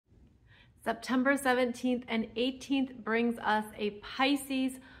September 17th and 18th brings us a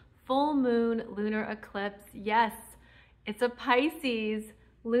Pisces full moon lunar eclipse. Yes, it's a Pisces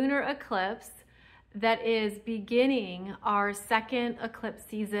lunar eclipse that is beginning our second eclipse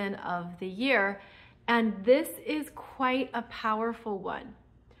season of the year. And this is quite a powerful one.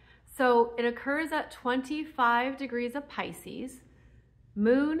 So it occurs at 25 degrees of Pisces,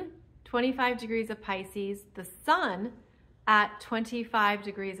 moon 25 degrees of Pisces, the sun at 25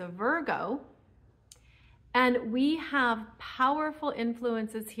 degrees of Virgo. And we have powerful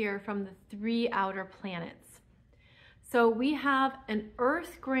influences here from the three outer planets. So we have an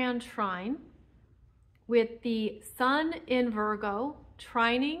Earth grand trine with the sun in Virgo,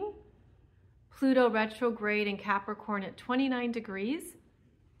 trining Pluto retrograde in Capricorn at 29 degrees,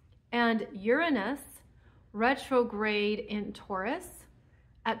 and Uranus retrograde in Taurus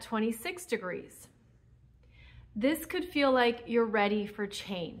at 26 degrees. This could feel like you're ready for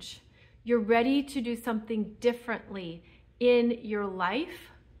change. You're ready to do something differently in your life.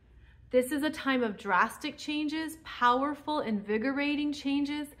 This is a time of drastic changes, powerful, invigorating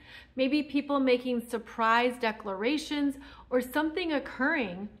changes, maybe people making surprise declarations or something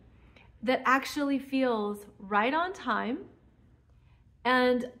occurring that actually feels right on time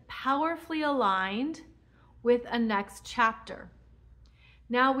and powerfully aligned with a next chapter.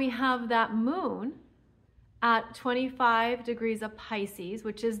 Now we have that moon at 25 degrees of Pisces,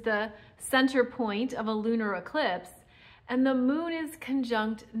 which is the center point of a lunar eclipse, and the moon is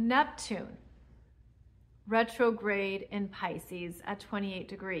conjunct Neptune, retrograde in Pisces at 28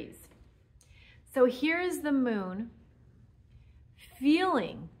 degrees. So here's the moon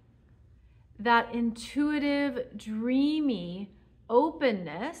feeling that intuitive, dreamy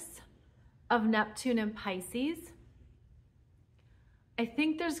openness of Neptune and Pisces. I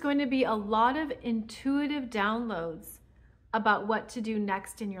think there's going to be a lot of intuitive downloads about what to do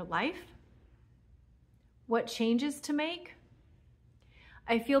next in your life, what changes to make.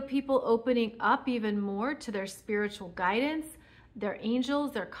 I feel people opening up even more to their spiritual guidance, their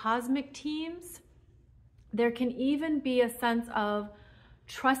angels, their cosmic teams. There can even be a sense of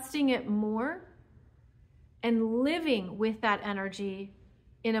trusting it more and living with that energy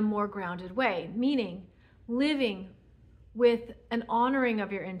in a more grounded way, meaning living with an honoring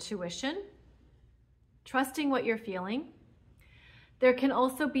of your intuition, trusting what you're feeling. There can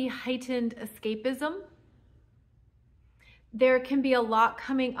also be heightened escapism. There can be a lot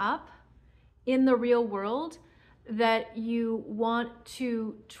coming up in the real world that you want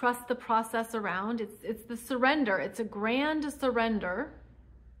to trust the process around. It's the surrender. It's a grand surrender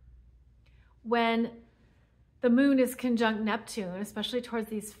when the moon is conjunct Neptune, especially towards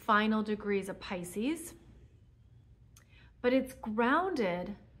these final degrees of Pisces. But it's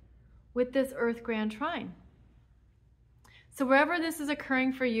grounded with this Earth grand trine. So wherever this is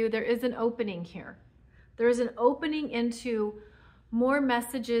occurring for you, there is an opening here. There is an opening into more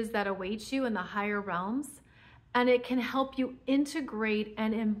messages that await you in the higher realms, and it can help you integrate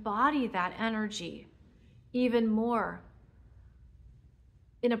and embody that energy even more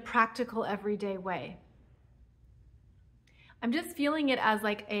in a practical, everyday way. I'm just feeling it as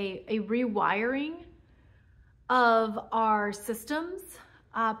like a rewiring of our systems,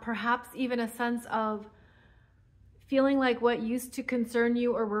 perhaps even a sense of feeling like what used to concern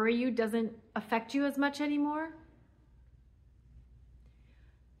you or worry you doesn't affect you as much anymore.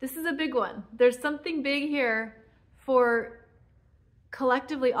 This is a big one. There's something big here for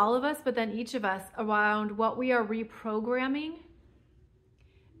collectively all of us, but then each of us around what we are reprogramming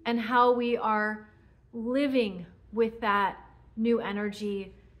and how we are living with that new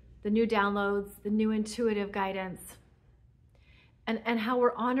energy, the new downloads, the new intuitive guidance, and how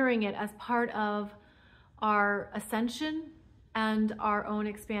we're honoring it as part of our ascension and our own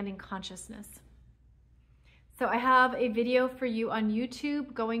expanding consciousness. So I have a video for you on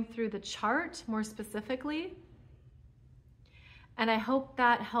YouTube going through the chart more specifically, and I hope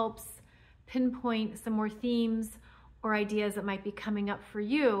that helps pinpoint some more themes or ideas that might be coming up for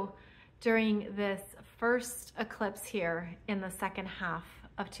you during this first eclipse here in the second half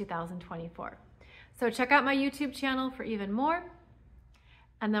of 2024. So check out my YouTube channel for even more.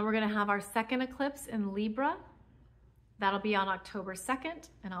 And then we're going to have our second eclipse in Libra. That'll be on October 2nd,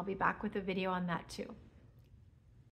 and I'll be back with a video on that too.